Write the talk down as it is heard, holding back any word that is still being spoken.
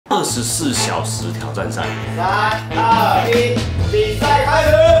24小时挑战赛。3、2、1，比赛开始！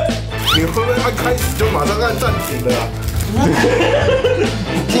你会不会按开始就马上按暂停的啊？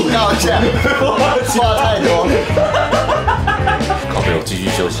警告一下，话太多。靠北，我继续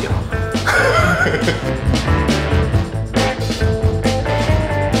休息好了。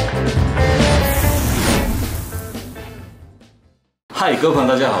嗨，各位朋友，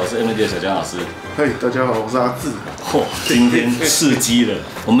大家好，我是 MAD 的小江老师。嘿，大家好，我是阿志。嚯，今天刺激了！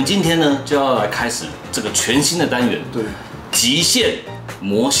我们今天呢就要来开始这个全新的单元，对，极限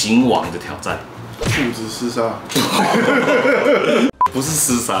模型王的挑战。父子厮杀，不是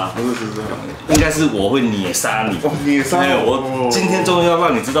厮杀，不是厮杀，应该是我会碾杀你。哦，碾杀我今天终于要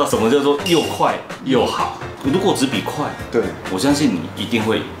让你知道什么叫做又快又好。如果只比快，对，我相信你一定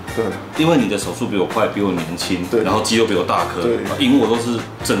会赢。对，因为你的手速比我快，比我年轻，对，然后肌肉比我大颗，对，赢我都是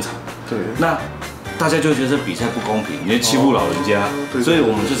正常。对，那大家就会觉得这比赛不公平，你会欺负老人家，所以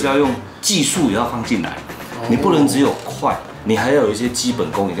我们就是要用技术也要放进来，你不能只有快。你还要有一些基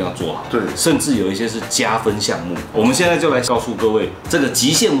本功一定要做好，对，甚至有一些是加分项目。我们现在就来告诉各位，这个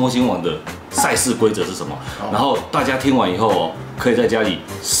极限模型网的赛事规则是什么。然后大家听完以后哦，可以在家里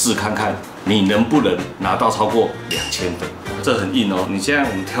试看看，你能不能拿到超过2000分。这很硬哦。你现在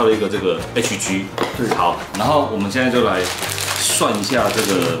我们挑了一个这个 HG， 对，好，然后我们现在就来算一下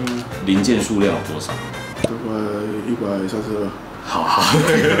这个零件数量有多少。大概132。好，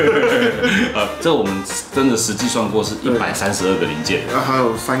这我们真的实际算过是132个零件，然后还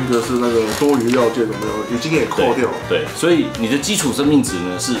有3个是那个多余料件，有没有？已经给扣掉。对，所以你的基础生命值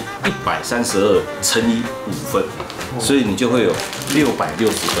呢是132乘以5分，所以你就会有660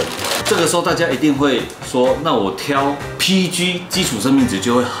分。这个时候大家一定会说，那我挑 PG 基础生命值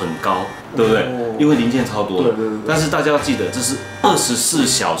就会很高，对不对？因为零件超多。对。但是大家要记得，这是24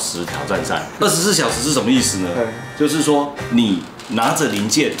小时挑战赛。24小时是什么意思呢？就是说你拿着零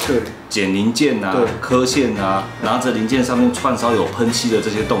件，对，剪零件啊，刻线啊，拿着零件上面串烧有喷漆的这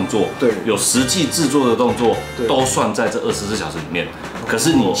些动作，对，有实际制作的动作，都算在这24小时里面。可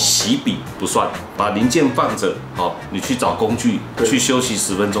是你洗笔不算，把零件放着，好，你去找工具，去休息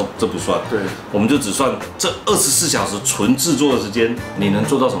10分钟，这不算。对，我们就只算这24小时纯制作的时间，你能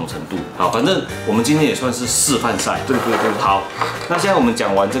做到什么程度？好，反正我们今天也算是示范赛。对。好，那现在我们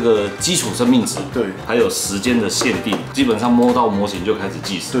讲完这个基础生命值，对，还有时间的限定，基本上摸到模型就开始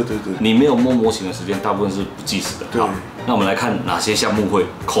计时。对。你没有摸模型的时间，大部分是不计时的。好，那我们来看哪些项目会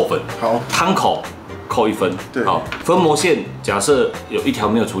扣分。好，汤口扣1分。好，分模线假设有一条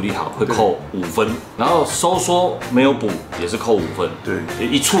没有处理好，会扣5分。然后收缩没有补也是扣5分。对，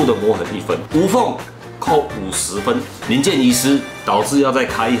一处的磨痕1分，无缝扣50分，零件遗失导致要再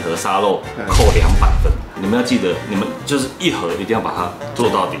开一盒沙漏，扣200分。你们要记得，你们就是一盒一定要把它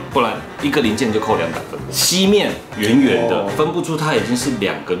做到底，不然一个零件就扣200分。吸面圆圆的，分不出它已经是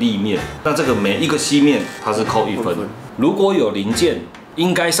2个立面，那这个每一个吸面它是扣1分。如果有零件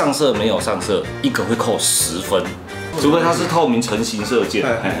应该上色没有上色，一个会扣10分。除非它是透明成型射件，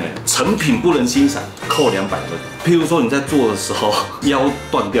成品不能欣赏，扣200分。譬如说你在做的时候腰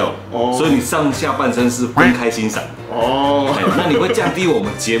断掉了，所以你上下半身是分开欣赏。那你会降低我们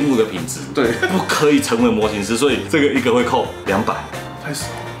节目的品质，对，不可以成为模型师，所以这个一个会扣200，太少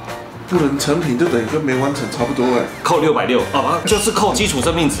了。不能成品就等于跟没完成差不多哎，扣660就是扣基础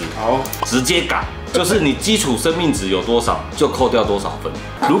生命值，好，直接改。就是你基础生命值有多少，就扣掉多少分。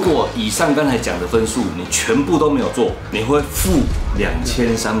如果以上刚才讲的分数你全部都没有做，你会负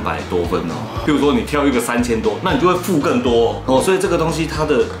2300多分哦。譬如说你挑一个3000多，那你就会负更多哦。所以这个东西它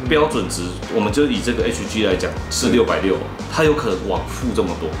的标准值，我们就以这个 HG 来讲是660，它有可能往负这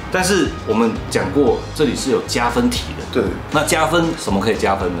么多。但是我们讲过，这里是有加分题的。对，那加分什么可以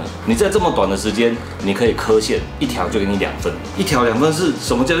加分呢？你在这么短的时间，你可以刻线一条就给你2分，一条2分是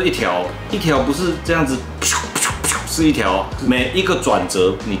什么叫做一条？一条不是这样子，是一条，每一个转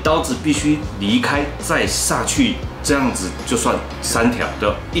折，你刀子必须离开再下去，这样子就算3条，对，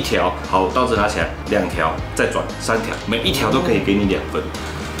一条好，刀子拿起来，2条再转3条，每一条都可以给你2分。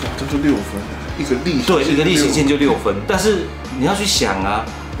哇，这就6分，一个例行对，一个例行线就6分。但是你要去想啊，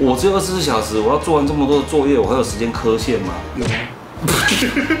我只有24小时，我要做完这么多的作业，我还有时间刻线吗？有吗？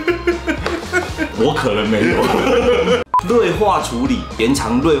我可能没有。锐化处理，延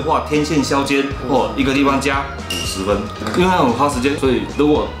长锐化天线削尖，一个地方加50分，因为它很花时间，所以如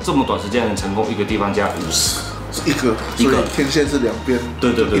果这么短时间能成功，一个地方加50，一个天线是2边，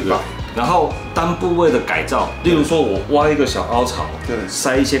对。然后单部位的改造，例如说我挖一个小凹槽，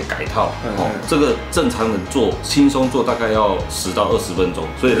塞一些改套，这个正常人做轻松做大概要10到20分钟，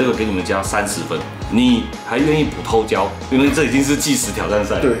所以这个给你们加30分。你还愿意补偷胶，因为这已经是计时挑战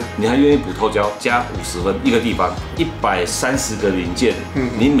赛。对，你还愿意补偷胶，加50分一个地方，130个零件，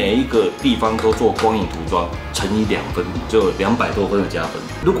你每一个地方都做光影涂装，乘以2分，就有200多分的加分。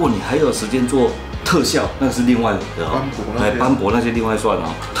如果你还有时间做特效，那是另外的哦，斑驳那些另外算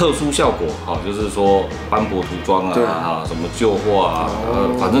哦。特殊效果，好，就是说斑驳涂装啊，什么旧化啊，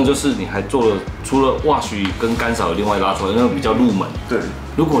反正就是你还做了，除了挖许跟干扫另外拉出来，那个比较入门。对。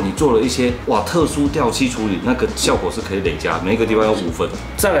如果你做了一些特殊掉漆处理，那个效果是可以累加，每一个地方有5分。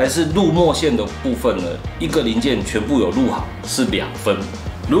再来是入墨线的部分呢，一个零件全部有入好是2分。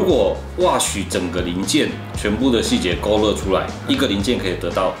如果挖许整个零件全部的细节勾勒出来，一个零件可以得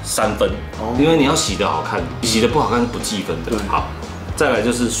到3分，因为你要洗得好看，洗得不好看是不计分的。好，再来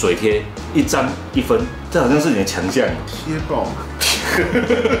就是水贴1张1分，这好像是你的强项。贴爆，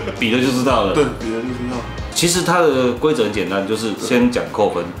比了就知道了。对，比了就知道。其实它的规则很简单，就是先讲扣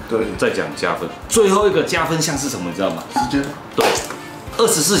分，对，再讲加分。最后一个加分项是什么？你知道吗？时间。对。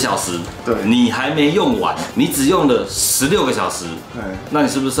24小时，对，你还没用完，你只用了16个小时，那你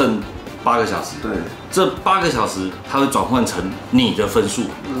是不是剩8个小时？对，这8个小时它会转换成你的分数，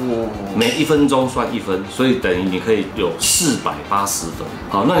每1分钟算1分，所以等于你可以有480分。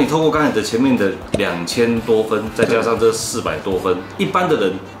好，那你透过刚才的前面的2000多分，再加上这400多分，一般的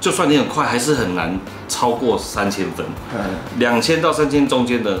人就算你很快，还是很难超过3000分。2000到3000中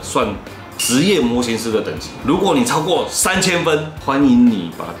间的算职业模型师的等级，如果你超过3000分，欢迎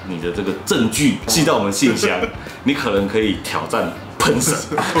你把你的这个证据寄到我们信箱，你可能可以挑战喷神。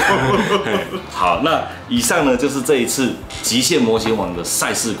好，那以上呢就是这一次极限模型王的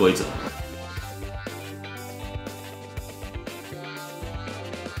赛事规则。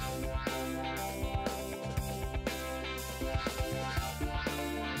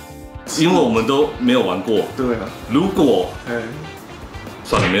因为我们都没有玩过，对啊，如果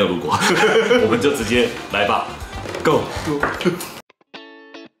算了，没有如果，我们就直接来吧 ，Go！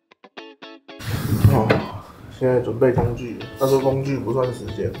 好，现在准备工具，但是工具不算时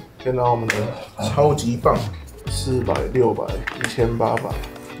间，先拿我们的超级棒，400、600、1800，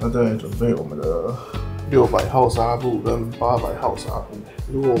那再来准备我们的600号纱布跟800号纱布。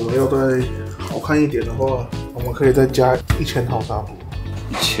如果我们要再好看一点的话，我们可以再加1000号纱布。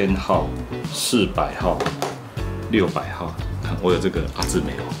1000号、400号、600号。我有这个，阿志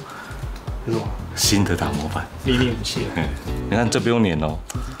没有。新的打模板，秘密武器。你看这不用粘哦，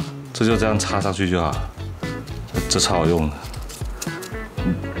这就这样插上去就好了。这超好用的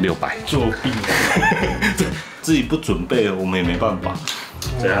，600。作弊。自己不准备，我们也没办法。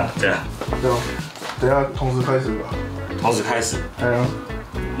这样。对啊，等一下同时开始吧。同时开始。哎呀，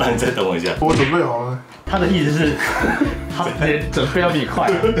那你再等我一下。我准备好了。他的意思是，他准备要比你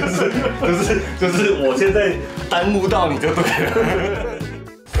快，就是我现在耽误到你就对了。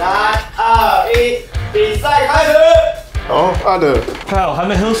3、2、1，比赛开始。好，按了。看我还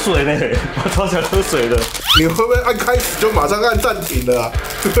没喝水呢，我超想喝水的。你会不会按开始就马上按暂停了啊？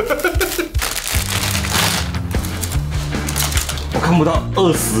我看不到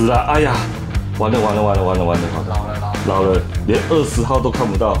20了，哎呀，完了，老了，连20号都看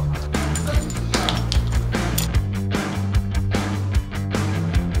不到。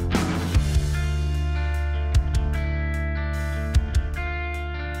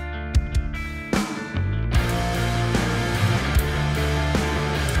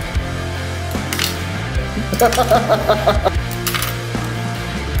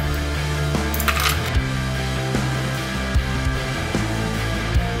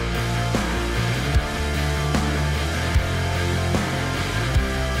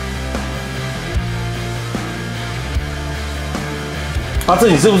阿志，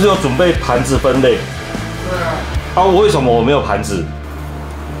你是不是有准备盘子分类？对啊。啊，为什么我没有盘子？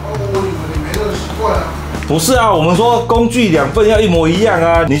我以为你没这个习惯啊。不是啊，我们说工具2份要一模一样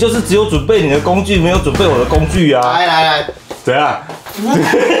啊，你就是只有准备你的工具，没有准备我的工具啊。来，怎样？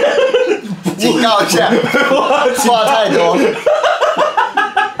警告一下，话太多。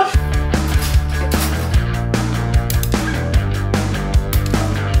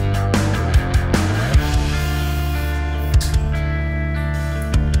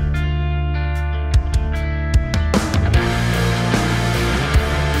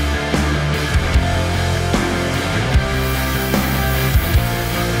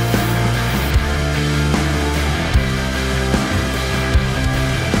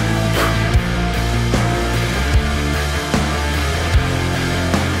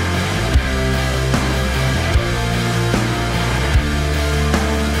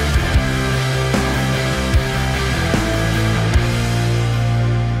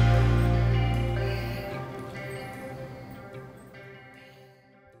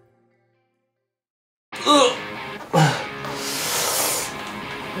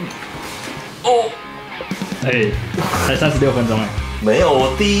哎，才36分钟哎。没有，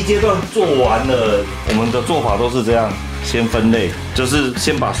我第一阶段做完了。我们的做法都是这样，先分类，就是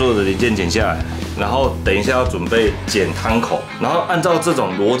先把所有的零件剪下来，然后等一下要准备剪汤口，然后按照这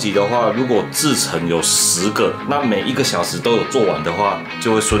种逻辑的话，如果制程有10个，那每1个小时都有做完的话，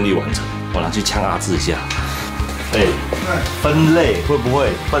就会顺利完成。我拿去呛阿志一下。哎，分类会不会？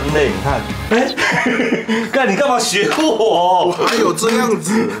分类，你看，哎，干你干嘛学我？我还有这样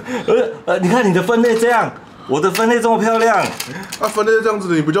子。你看你的分类这样，我的分类这么漂亮。那分类这样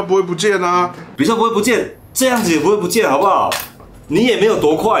子，你比较不会不见啊。比较不会不见，这样子也不会不见，好不好？你也没有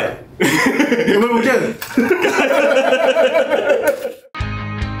多快，有没有不见？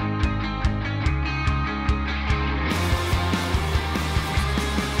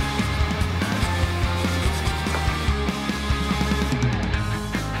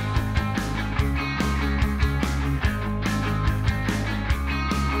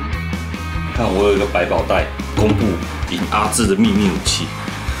看我有一个百宝袋，公布赢阿志的秘密武器。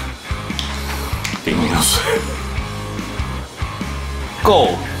点饮料水，够。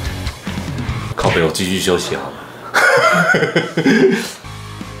靠北，我继续休息好了。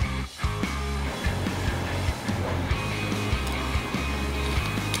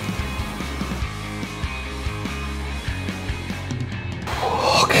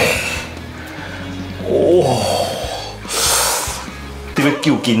OK， 哇，你要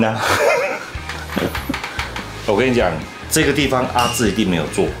救筋啊！我跟你讲，这个地方阿志一定没有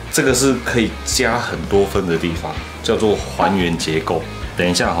做，这个是可以加很多分的地方，叫做还原结构。等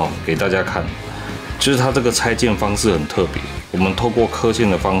一下给大家看，就是它这个拆件方式很特别。我们透过刻线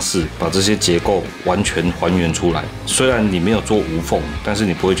的方式，把这些结构完全还原出来。虽然你没有做无缝，但是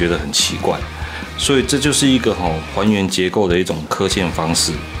你不会觉得很奇怪。所以这就是一个还原结构的一种刻线方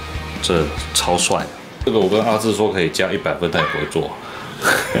式，这超帅。这个我跟阿志说可以加100分，他也不会做。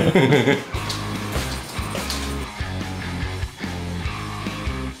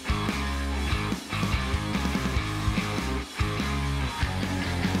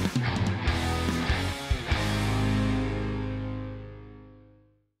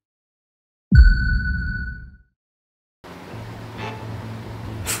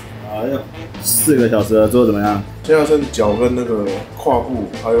哎呦，4个小时了，做得怎么样？现在剩脚跟那个胯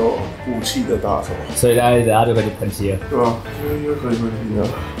部，还有武器的大手，所以大家等下就可以喷漆了，对吧？应该可以喷漆了。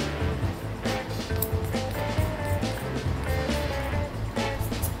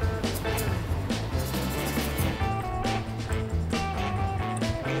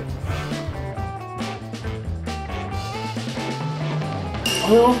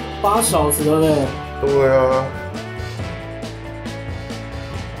哎呦，8小时了呢。对啊。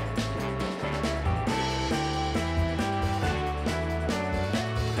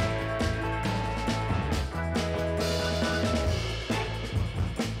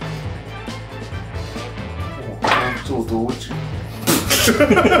做多久？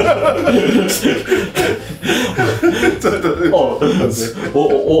真的哦，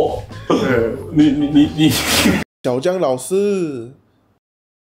我，你，小江老师，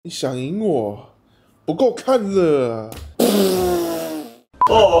你想赢我，不够看了。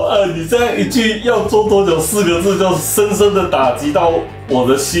你这样一句要做多久4个字，就深深的打击到我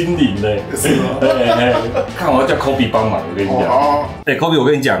的心灵呢。是吗？看我要叫 Kobe 帮忙，我跟你讲。Kobe 我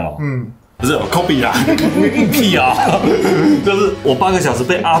跟你讲不是 Kobe 啦，屁啊！就是我8个小时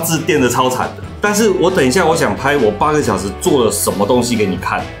被阿志电得超惨的，但是我等一下我想拍我8个小时做了什么东西给你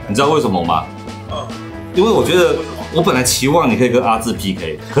看，你知道为什么吗？因为我觉得我本来期望你可以跟阿志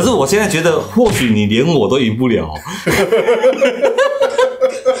PK， 可是我现在觉得或许你连我都赢不了。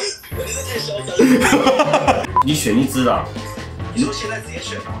你选一只啦。你说现在直接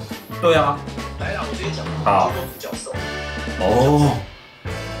选吗？对啊。来啦，我直接讲。好。角色。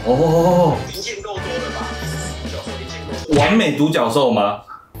零件够多了吧？角色零件够多。完美独角兽吗？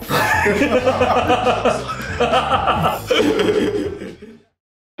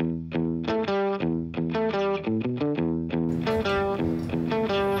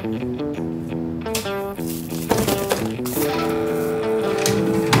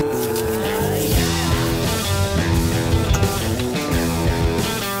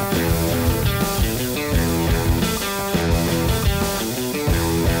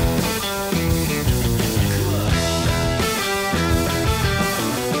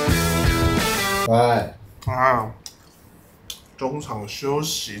中场休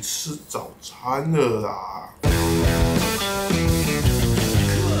息吃早餐了啦。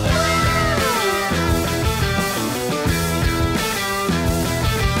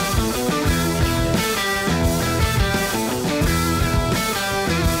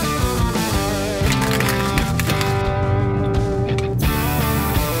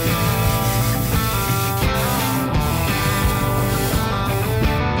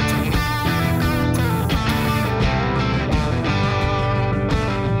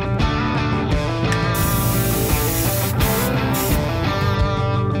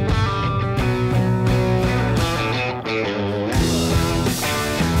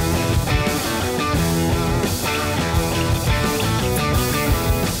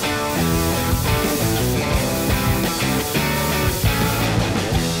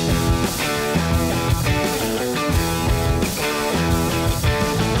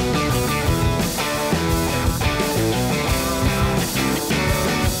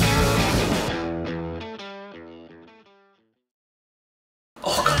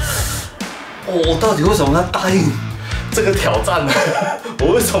我到底为什么要答应这个挑战呢？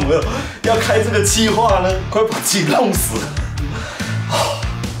我为什么要开这个计划呢？快把自己弄死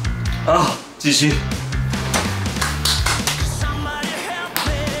了！啊，继续。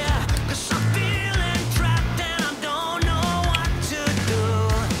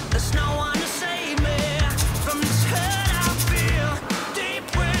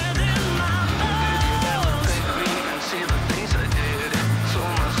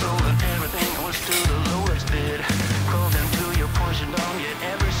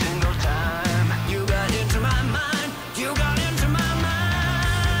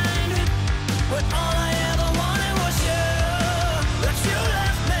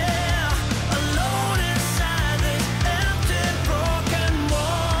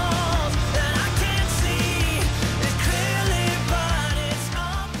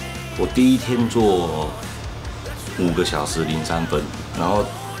我第一天做5个小时03分，然后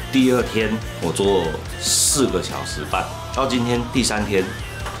第2天我做4个小时半，到今天第3天，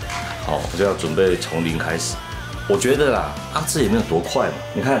好，我就要准备从零开始。我觉得啦，这也没有多快嘛。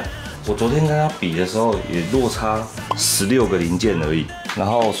你看，我昨天跟他比的时候也落差16个零件而已，然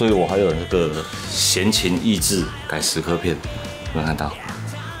后所以我还有那个闲情逸致改10颗片，有没有看到？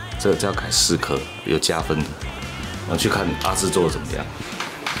这要改4颗，有加分的。我去看阿志做的怎么样。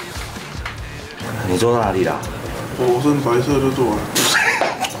你做到哪里啦？我剩白色就做完了。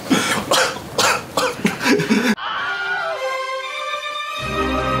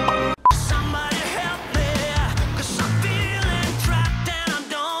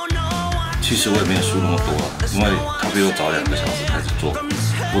其实我也没有输那么多啊，因为他比我早2个小时开始做，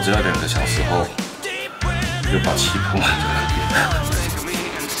我只要2个小时后就把漆喷完就可以了。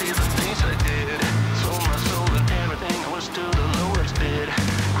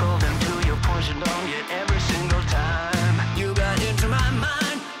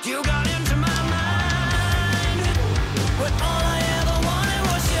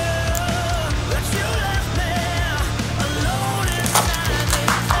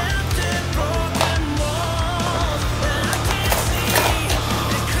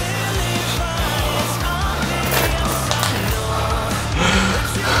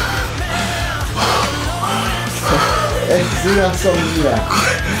是不是要送医啊？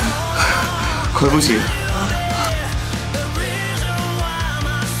快不行！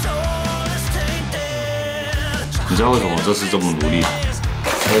你知道为什么我这次这么努力？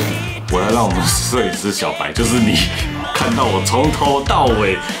我要让我们摄影师小白，就是你，看到我从头到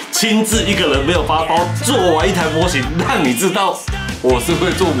尾亲自一个人没有发包做完一台模型，让你知道我是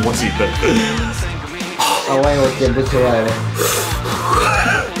会做模型的。万一我剪不出来呢？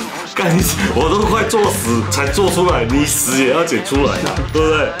干，我都快做死才做出来，你死也要剪出来啊，对不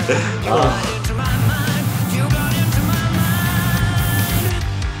对？啊。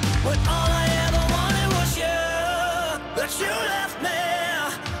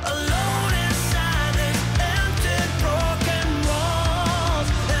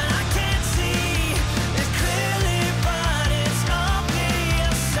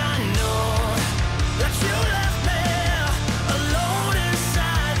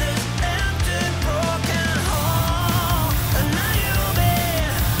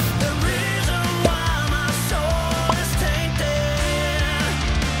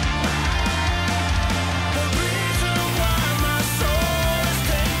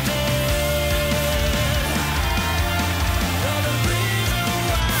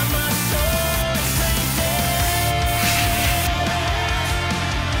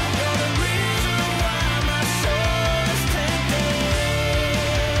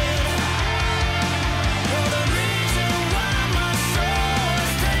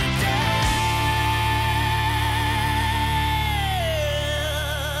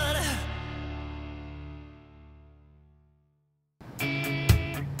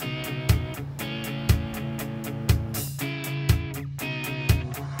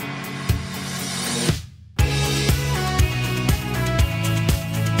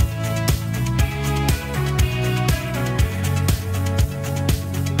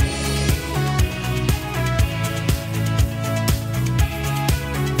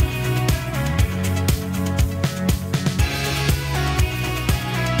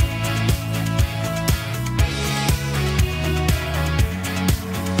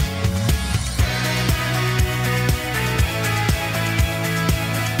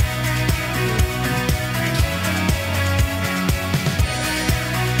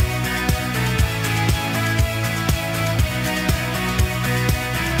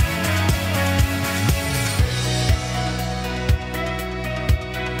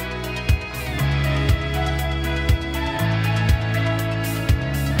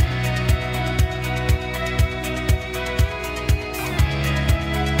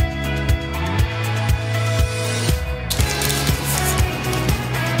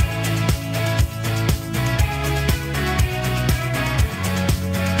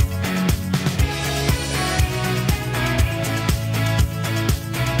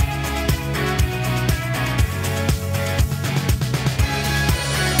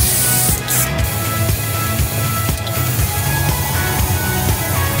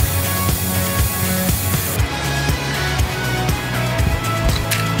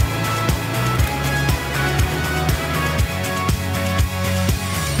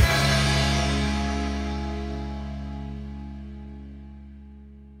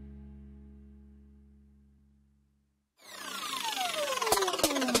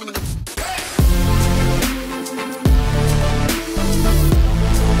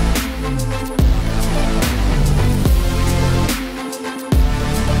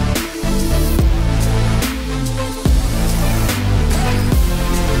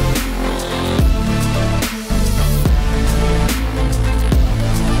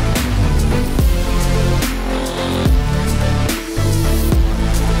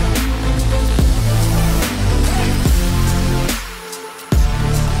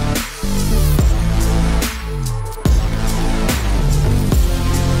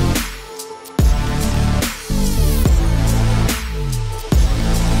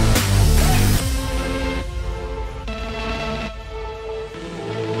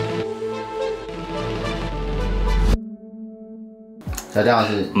小江老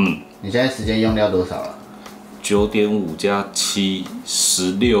师，你现在时间用掉多少了？9.5加7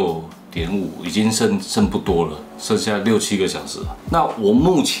 16.5，已经剩不多了，剩下6、7个小时了。那我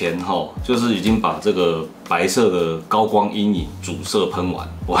目前就是已经把这个白色的高光阴影主色喷完，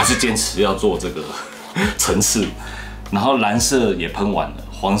我还是坚持要做这个层次，然后蓝色也喷完了，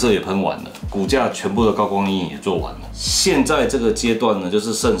黄色也喷完了，骨架全部的高光阴影也做完了。现在这个阶段呢，就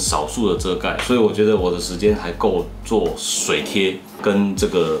是剩少数的遮盖，所以我觉得我的时间还够做水贴跟这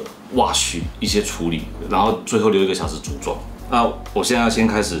个wash一些处理，然后最后留1个小时组装。那我现在要先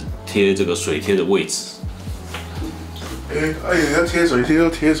开始贴这个水贴的位置。人家贴水贴就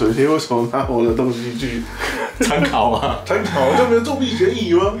贴水贴，为什么拿我的东西去参考啊？参考就没有作弊嫌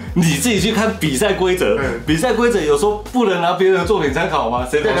疑吗？你自己去看比赛规则，比赛规则有说不能拿别人的作品参考吗？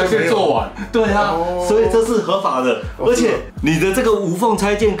谁叫他先做完？对啊，所以这是合法的。而且你的这个无缝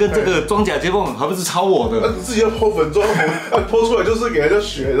拆件跟这个装甲接缝还不是抄我的？那你自己要抛粉砖，抛出来就是给人家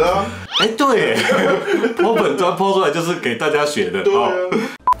学的啊。对，抛粉砖抛出来就是给大家学的。对啊。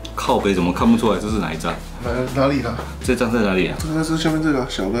靠北怎么看不出来这是哪一张？哪里啊？这张在哪里啊？这个是下面这个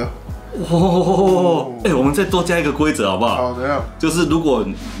小的。我们再多加一个规则好不好？好，怎样？就是如果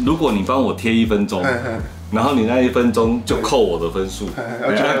你帮我贴1分钟，然后你那1分钟就扣我的分数，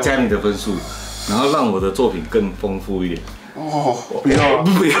要加你的分数，然后让我的作品更丰富一点。不要，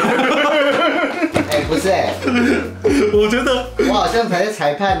不要。不是我觉得我好像才是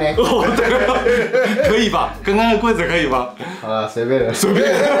裁判呢。可以吧？刚刚的规则可以吧？好了，随便了，随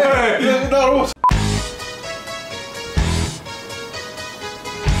便。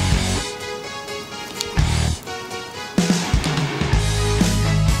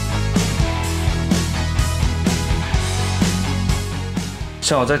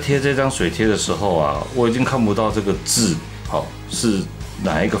像我在贴这张水贴的时候啊，我已经看不到这个字，是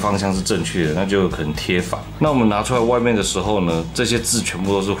哪一个方向是正确的，那就有可能贴反。那我们拿出来外面的时候呢，这些字全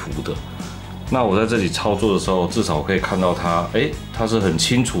部都是糊的。那我在这里操作的时候，至少我可以看到它，它是很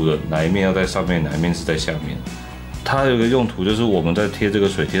清楚的，哪一面要在上面，哪一面是在下面。它有一个用途，就是我们在贴这个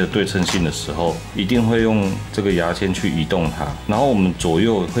水贴的对称性的时候，一定会用这个牙签去移动它，然后我们左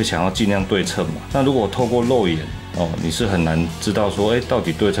右会想要尽量对称嘛。那如果透过肉眼你是很难知道说，到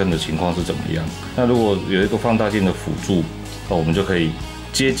底对称的情况是怎么样。那如果有一个放大镜的辅助，我们就可以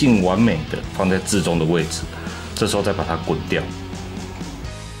接近完美的放在字中的位置，这时候再把它滚掉。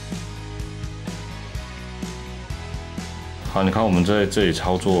好，你看我们在这里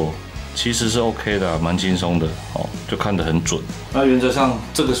操作，其实是 OK 的，蛮轻松的就看得很准。那原则上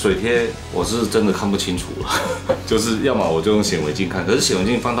这个水贴我是真的看不清楚了，就是要么我就用显微镜看，可是显微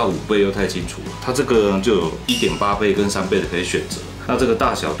镜放到5倍又太清楚了。它这个就有1.8倍跟3倍的可以选择。那这个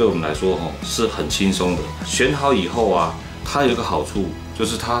大小对我们来说是很轻松的。选好以后啊，它有一个好处就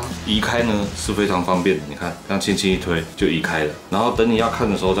是它移开呢是非常方便的。你看，这样轻轻一推就移开了，然后等你要看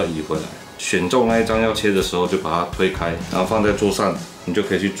的时候再移回来。选中那一张要切的时候，就把它推开，然后放在桌上，你就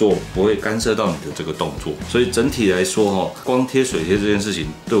可以去做，不会干涉到你的这个动作。所以整体来说光贴水贴这件事情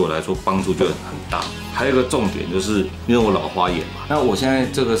对我来说帮助就很大。还有一个重点就是，因为我老花眼嘛，那我现在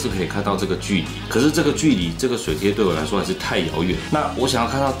这个是可以看到这个距离，可是这个距离这个水贴对我来说还是太遥远。那我想要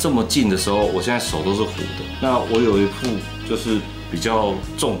看到这么近的时候，我现在手都是糊的。那我有一副就是比较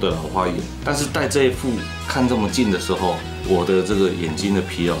重的老花眼，但是戴这一副看这么近的时候，我的这个眼睛的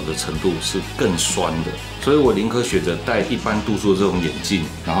疲劳的程度是更酸的，所以我宁可选择戴一般度数的这种眼镜，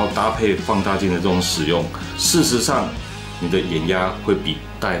然后搭配放大镜的这种使用。事实上，你的眼压会比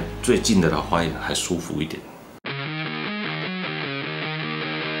戴最近的老花眼还舒服一点。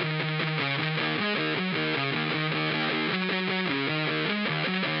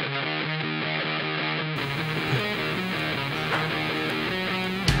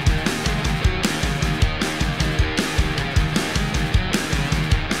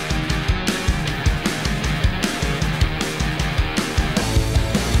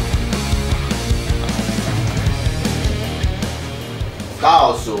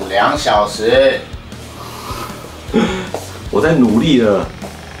倒数2小时，我在努力了，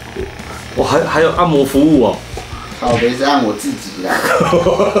我还有按摩服务哦。靠北是按我自己啦，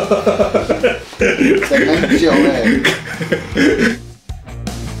等很久11个。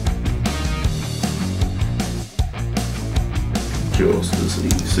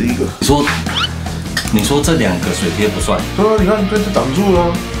你说这2个水贴不算？对啊，你看这就挡住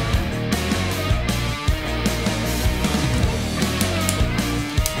了。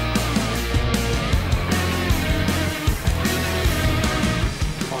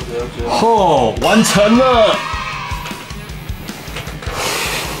完成了！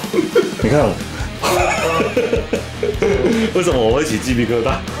你看我，为什么我会起鸡皮疙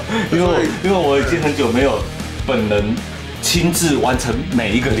瘩？因为我已经很久没有本人亲自完成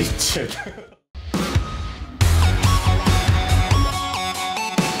每一个零件。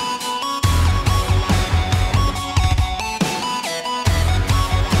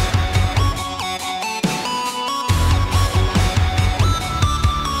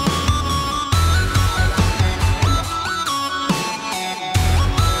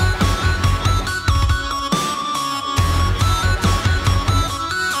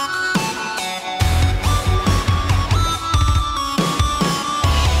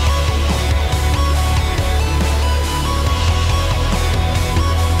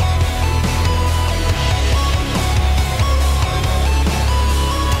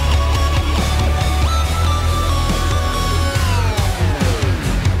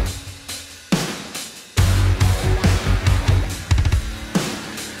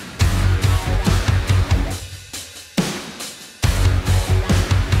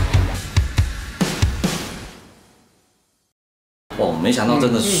哦，没想到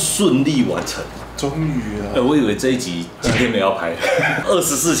真的顺利完成。终于了。我以为这一集今天没有要拍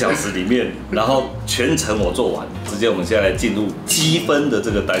，24小时里面，然后全程我做完，直接我们现在来进入积分的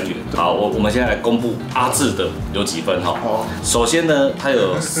这个单元。好，我们现在来公布阿志的有几分哈。首先呢，他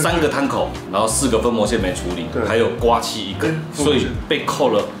有3个汤口，然后4个分模线没处理，还有刮漆1个，所以被扣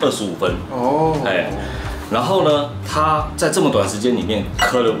了25分。哦，哎。然后呢，他在这么短时间里面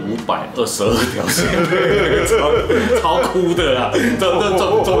刻了522条线，超酷的啦！怎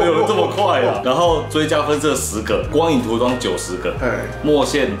么有人这么快啊？然后追加分色10个，光影涂装90个，墨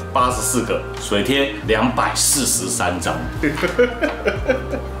线84个，水贴243张，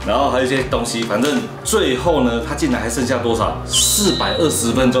然后还有一些东西，反正最后呢，他竟然还剩下多少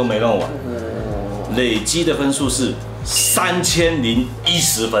？420分钟没弄完，累积的分数是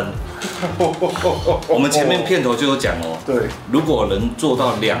3010分。我们前面片头就有讲哦，对，如果能做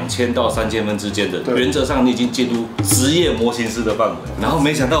到2000到3000分之间的，原则上你已经进入职业模型师的范围。然后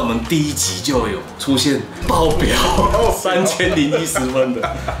没想到我们第1集就有出现爆表3010分的，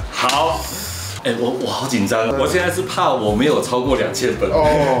好。我好紧张，我现在是怕我没有超过2000分。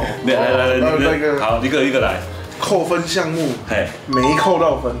哦，来，好，一个一个来。扣分项目，没扣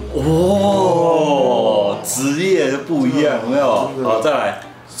到分。哦，职业不一样，有没有？好，再来。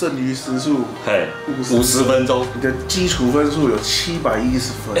剩余时数50分钟，你的基础分数有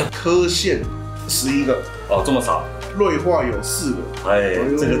710分，刻线11个，哦，这么少，锐化有4个，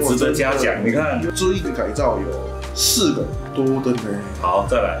这个值得嘉奖。你看，追的改造有4个，多的呢。好，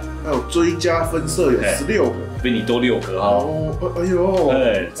再来，还有追加分色有16个，比你多6个哈。哦，哎呦，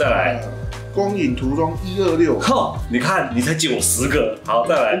再来。光影涂装126，哼，你看你才90个，好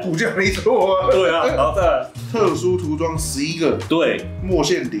再来，我骨架没错啊，对啊，好再来，特殊涂装11个，对，墨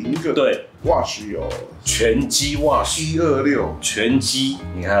线0个，对，瓦许有全机瓦许126，全机，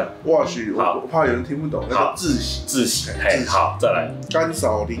你看瓦许，我怕有人听不懂，那个自洗，好再来，干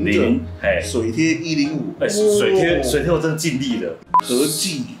扫0个，水贴105，水贴我真的尽力了，合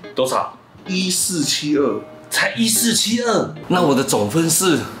计多少？1472，才1472，那我的总分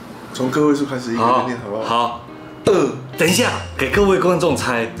是？从个位数开始一个念，好不好？好，2。等一下，给各位观众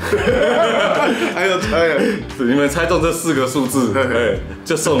猜，还有猜啊！你们猜中这4个数字，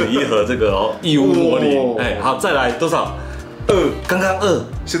就送你1盒这个义乌模拟。好，再来多少？2，刚刚2，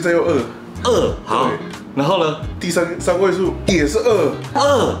现在又2，好。然后呢？第三位数也是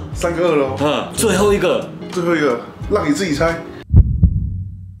2，3个2喽。最后一个，让你自己猜。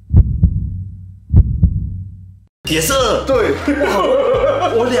也是2，对，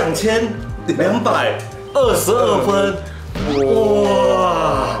我2222分，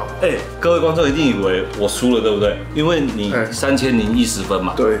哇！各位观众一定以为我输了，对不对？因为你3010分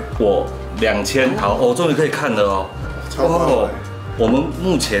嘛，对，我2000，好，我终于可以看了哦。哦，我们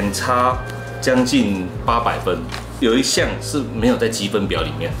目前差将近800分，有一项是没有在积分表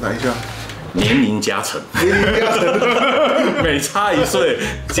里面，哪一项？年龄加成，每差1岁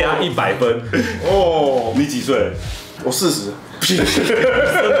加100分。哦，你几岁？我40。是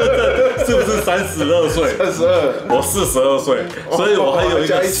不是32岁？32，我42岁，所以我还有一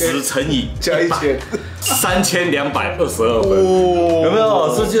个10乘以加1000，3222分，有没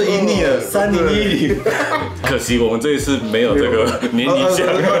有？是不是就赢你了？3010。可惜我们这一次没有这个年龄项。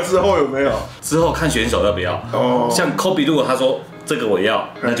之后有没有？之后看选手要不要。哦，像科比，如果他说这个我要，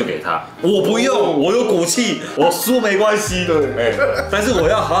那就给他。我不用，我有骨气，我输没关系。对，但是我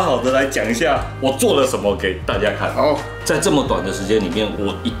要好好的来讲一下我做了什么给大家看。好，在这么短的时间里面，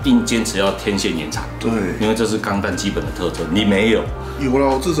我一定坚持要天线延长。对，因为这是钢弹基本的特征，你没有。有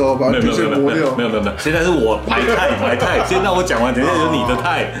了，我至少把天线磨掉。没有，现在是我埋汰，先让我讲完，等一下有你的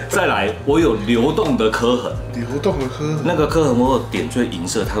汰，再来，我有流动的刻痕。流动的刻痕，那个刻痕我有点缀银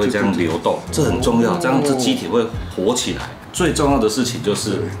色，它会这样流动，这很重要，这样这机体会活起来。最重要的事情就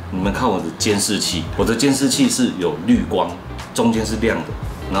是，你们看我的监视器，我的监视器是有绿光，中间是亮的，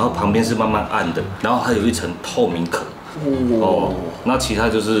然后旁边是慢慢暗的，然后还有一层透明壳。哦，那其他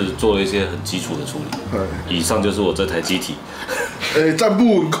就是做了一些很基础的处理。以上就是我这台机体。站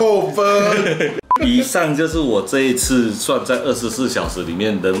不稳扣分。以上就是我这一次算在24小时里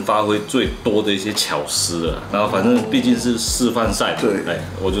面能发挥最多的一些巧思了。然后反正毕竟是示范赛，对，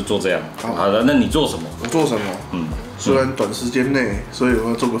我就做这样。好的，那你做什么？我做什么？虽然短时间内，所以我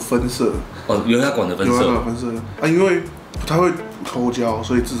要做个分色。哦，油压管的分色。油压管分色啊，因为不太会抠胶，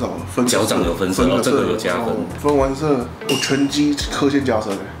所以至少分脚掌有分色，这个有加分。分完色，我全机刻线加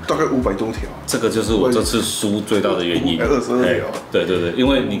深，大概500多条。这个就是我这次输最大的原因。22条。对，因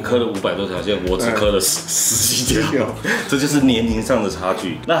为你刻了500多条线，我只刻了10几条，这就是年龄上的差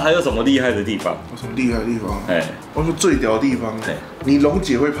距。那还有什么厉害的地方？有什么厉害的地方？我说最屌的地方，你溶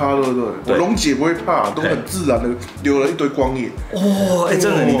解会怕，对不对？我溶解不会怕，都很自然的流了一堆光液。哇，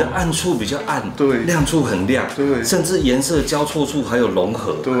真的，你的暗处比较暗，对，亮处很亮，对，甚至颜色交错处还有融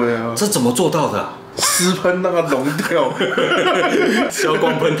合。对啊，这怎么做到的？湿喷让它融掉，消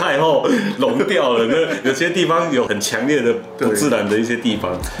光喷太厚，融掉了。那有些地方有很强烈的不自然的一些地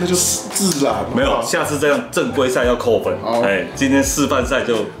方，那就是自然。没有，下次这样正规赛要扣分。今天示范赛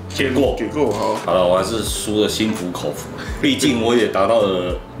就给过。好了，我还是输了心服口服，毕竟我也达到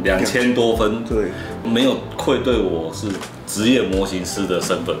了2000多分。对，没有愧对我是职业模型师的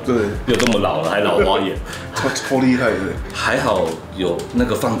身份。对，又这么老了，还老花眼，超厉害的。还好有那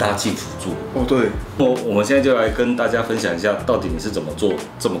个放大镜辅助。哦，对。我们现在就来跟大家分享一下，到底你是怎么做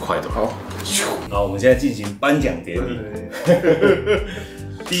这么快的。好，我们现在进行颁奖典礼。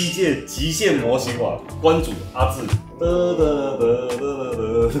第一届极限模型王关主阿志。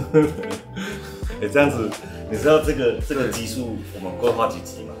这样子，你知道这个集数我们规划几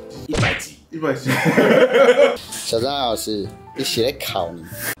集吗？100集。100集。小张老师，你写在考你。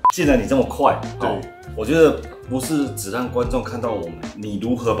既然你这么快，我觉得不是只让观众看到我们你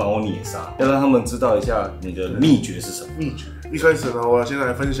如何把我碾杀，要让他们知道一下你的秘诀是什么。秘诀。一开始呢，我要先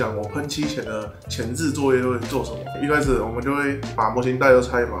来分享我喷漆前的前置作业会做什么。一开始我们就会把模型袋都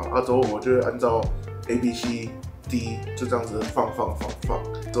拆嘛，之后我就会按照 A、B、C、D 就这样子放，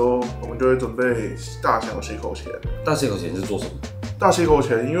之后我们就会准备大小斜口钳。大斜口钳是做什么？大斜口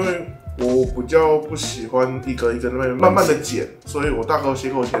钳，因为我比较不喜欢一个一个那边慢慢的剪，所以我大斜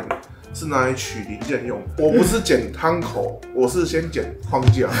口钳是拿来取零件用。我不是剪汤口，我是先剪框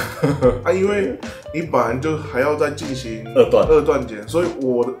架因为你本来就还要再进行二段剪，所以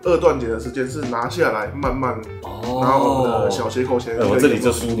我的2段剪的时间是拿下来慢慢拿我们的小斜口钳。我这里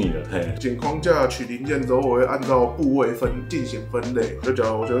就输你了。剪框架取零件之后，我会按照部位进行分类。就假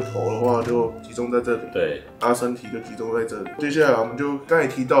如我觉得头的话，就集中在这里；对，身体就集中在这里。接下来我们就刚才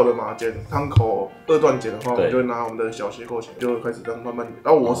提到的嘛，剪汤口2段剪的话，我们就会拿我们的小斜口钳，就开始这样慢慢剪。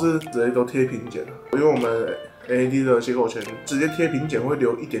然后我是直接都贴平剪了，因为我们 AD 的斜口钳直接贴平剪会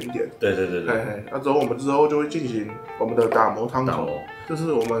留一点点。对。那之后我们就会进行我们的打磨汤口，就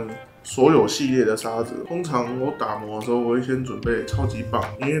是我们所有系列的沙子。通常我打磨的时候，我会先准备超级棒，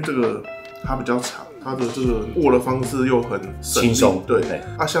因为这个它比较长，它的这个握的方式又很轻松。对，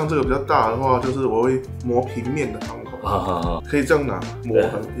像这个比较大的话，就是我会磨平面的汤口。可以这样拿，磨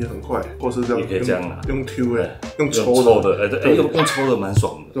也很快，或是这样，也可以这样拿，用 Q 用抽的，用抽的蛮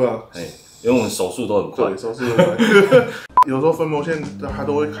爽的，对吧？因为我们手速都很快，对，手速很快。有时候分模线它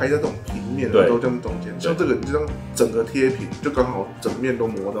都会开在这种平面，都这样中间，像这个你就这样整个贴平，就刚好整面都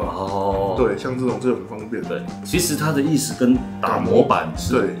磨到。对，像这种就很方便。对，其实它的意思跟打模板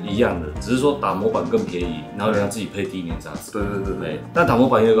是一样的，只是说打模板更便宜，然后人家自己配低粘砂纸。对。那打模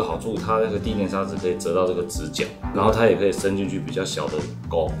板有一个好处，它那个低粘砂纸可以折到这个直角，然后它也可以伸进去比较小的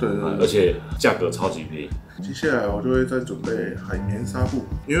沟。对，而且价格超级便宜。接下来我就会再准备海绵纱布，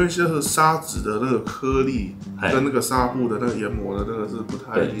因为就是砂纸的那个颗粒跟那个纱布的那个研磨的那个是不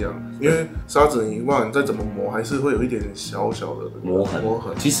太一样，因为砂纸你不管再怎么磨，还是会有一点小小的磨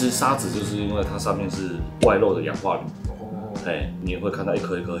痕。其实砂纸就是因为它上面是外露的氧化铝。你会看到一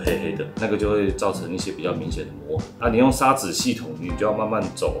颗一颗黑黑的，那个就会造成一些比较明显的磨痕。那你用砂纸系统，你就要慢慢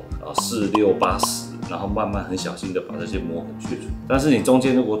走4、6、8、10，然后慢慢很小心的把这些磨痕去除。但是你中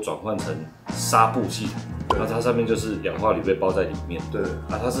间如果转换成纱布系统。那它上面就是氧化铝被包在里面，对，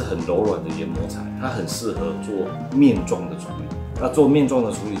它是很柔软的研磨材，它很适合做面状的处理。那做面状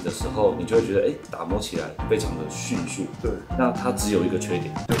的处理的时候，你就会觉得，打磨起来非常的迅速。对，那它只有一个缺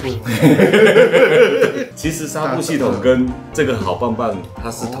点，其实纱布系统跟这个好棒棒，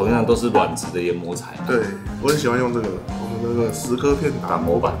它是同样都是软质的研磨材。对，我很喜欢用这个，我们那个10颗片打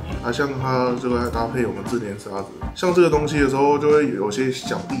磨板，像它这个还搭配我们自联砂纸，像这个东西的时候，就会有些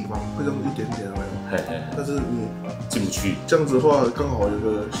小地方会这样一点点，有没有？但是你进不去，这样子的话刚好有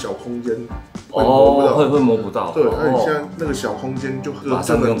个小空间，会摸不到。对，那你现在那个小空间就马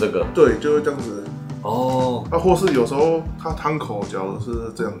上用这个，对，就会这样子。哦，那或是有时候它汤口假如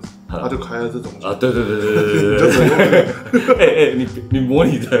是这样子，它就开了这种啊，对，你模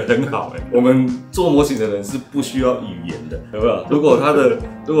拟的很好我们做模型的人是不需要语言的，有没有？如果它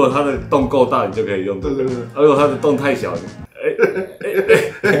的洞够大，你就可以用。对。如果它的洞太小，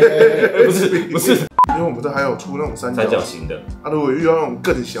不是，因为我们这还有出那种三角形的。如果遇到那种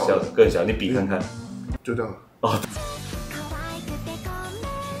更小的，你比看看，就这样。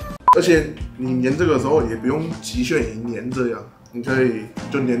而且你粘这个时候也不用极限粘这样，你可以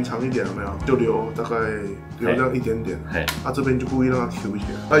就粘长一点，有没有？就留大概留这样一点点。这边就故意让它 Q 起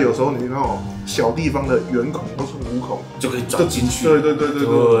来。那有时候你看小地方的圆孔或是弧孔就可以转进去。对，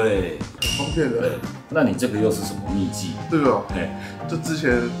很方便的。那你这个又是什么秘籍？这个就之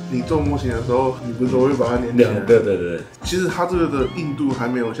前你做模型的时候，你不是都会把它粘起来？对。其实它这个的硬度还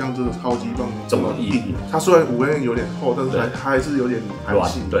没有像这个超级棒这么硬。它虽然5N 有点厚，但是还是有点弹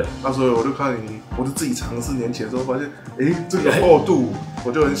性。对。那所以我就看我就自己尝试粘起来之后，发现这个厚度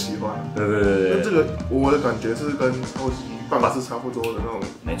我就很喜欢。对。那这个我的感觉是跟超级棒是差不多的那种。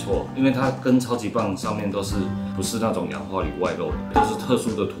没错，因为它跟超级棒上面不是那种氧化铝外露的，都是特殊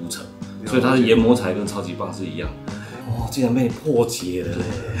的涂层。所以它的研磨材跟超级棒是一样的。竟然被破解了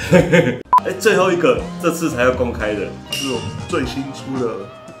嘞！最后一个，这次才要公开的，是我们最新出的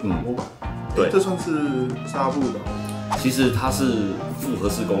模板。对，这算是纱布的。其实它是复合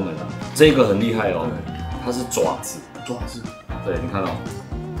式功能的，这个很厉害哦，它是爪子。对，你看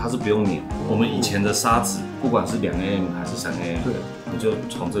它是不用粘。我们以前的砂纸，不管是2mm还是3mm，对，你就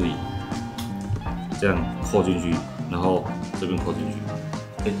从这里这样扣进去，然后这边扣进去，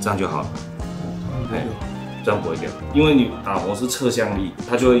这样就好了。这样不会掉，因为你打磨是侧向力，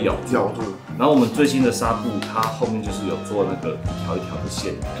它就会咬住。然后我们最新的纱布，它后面就是有做那个一条一条的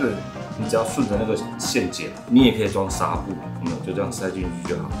线。对，你只要顺着那个线剪，你也可以装纱布，就这样塞进去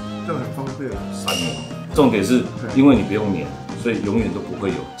就好。这样很方便3年。重点是因为你不用粘，所以永远都不会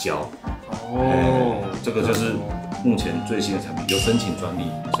有胶。这个就是目前最新的产品，有申请专利，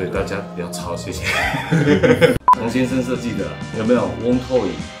所以大家不要抄，谢谢。黄先生设计的，有没有 One Toy？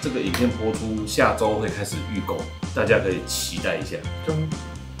 这个影片播出下周会开始预购，大家可以期待一下。这样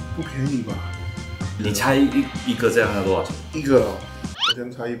不便宜吧？你猜一个这样要多少钱？一个我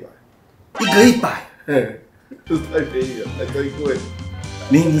先猜100。一个100？这太便宜了，太贵。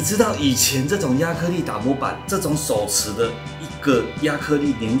你知道以前这种亚克力打磨板，这种手持的一个亚克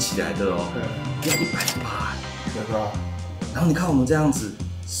力连起来的要180，对吧？然后你看我们这样子。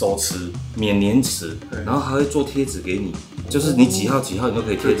手持免粘瓷，然后还会做贴纸给你，就是你几号你都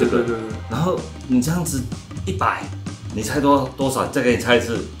可以贴这个。然后你这样子100，你猜多少？再给你猜一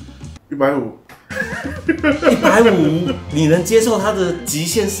次，150。150，你能接受它的极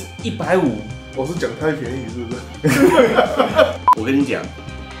限是150？我是讲太便宜是不是？我跟你讲，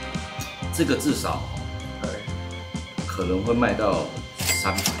这个至少可能会卖到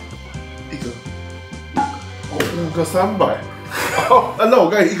300一个，5个300。那我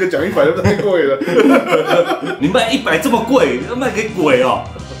刚才一个讲100就太贵了。你卖100这么贵，要卖给鬼哦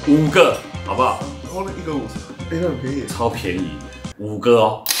！5个好不好？那一个50，那很便宜，超便宜，5个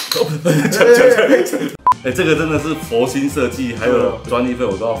哦。这个真的是佛心设计，还有专利费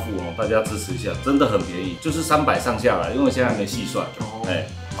我都要付哦，大家支持一下，真的很便宜，就是300上下来，因为现在还没细算。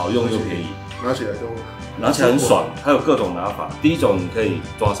好用又便宜，拿起来很爽，它有各种拿法。第一种你可以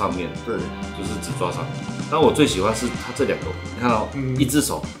抓上面，对，就是只抓上面。但我最喜欢是它这2个，你看到1只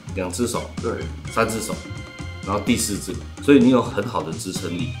手、2只手、对，3只手，然后第4只，所以你有很好的支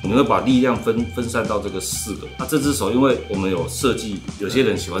撑力，你会把力量分散到这个4个。这只手，因为我们有设计，有些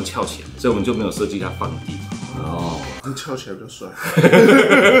人喜欢翘起来，所以我们就没有设计它放地。这翘起来比较帅。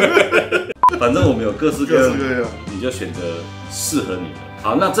反正我们有各式各样，你就选择适合你的。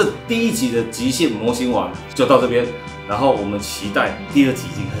好，那这第1集的极限模型王就到这边，然后我们期待第2集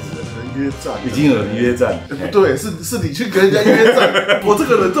已经开始了。约战已经有人约战，不对，是你去跟人家约战。我这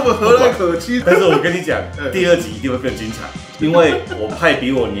个人这么和蔼可亲，但是我跟你讲，第2集一定会更精彩，因为我派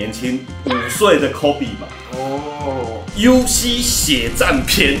比我年轻5岁的 Kobe 嘛。UC 血战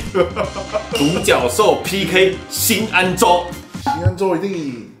篇，独角兽 PK 新安州。新安州一定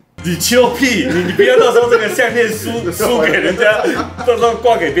赢。你秋屁！你不要到时候这个项链输给人家，到时候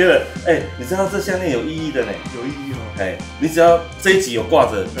挂给别人。你知道这项链有意义的呢？有意义吗？你只要这一集有挂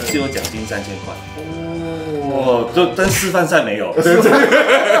着，就有奖金3000块。就跟示范赛没有。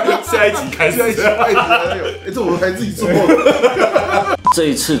下一集开始。下一集还有，这我们还自己做的。这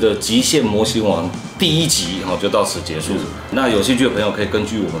一次的极限模型王第1集就到此结束。那有兴趣的朋友可以根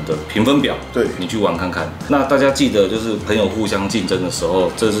据我们的评分表，对你去玩看看。那大家记得，就是朋友互相竞争的时候，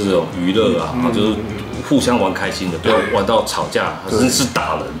这是种娱乐啊，就是互相玩开心的，不要玩到吵架，甚至是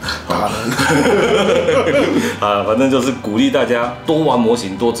打人。反正就是鼓励大家多玩模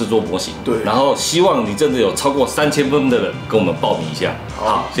型，多制作模型。对，然后希望你真的有超过3000分的人跟我们报名一下。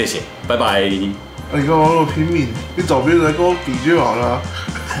好，谢谢，拜拜。你干嘛那么拼命？你找别人来跟我比就好了。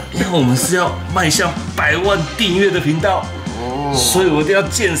因为我们是要迈向100万订阅的频道，所以我一定要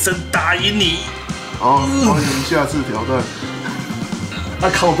健身打赢你。好，欢迎下次挑战。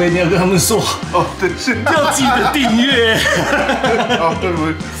靠北，你要跟他们说对，要记得订阅。对不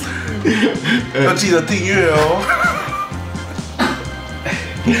对？要记得订阅哦。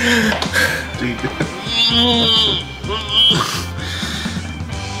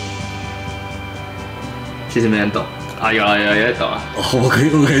其实没人懂啊，有人懂啊。我可以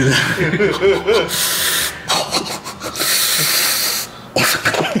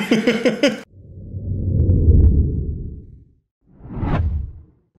的。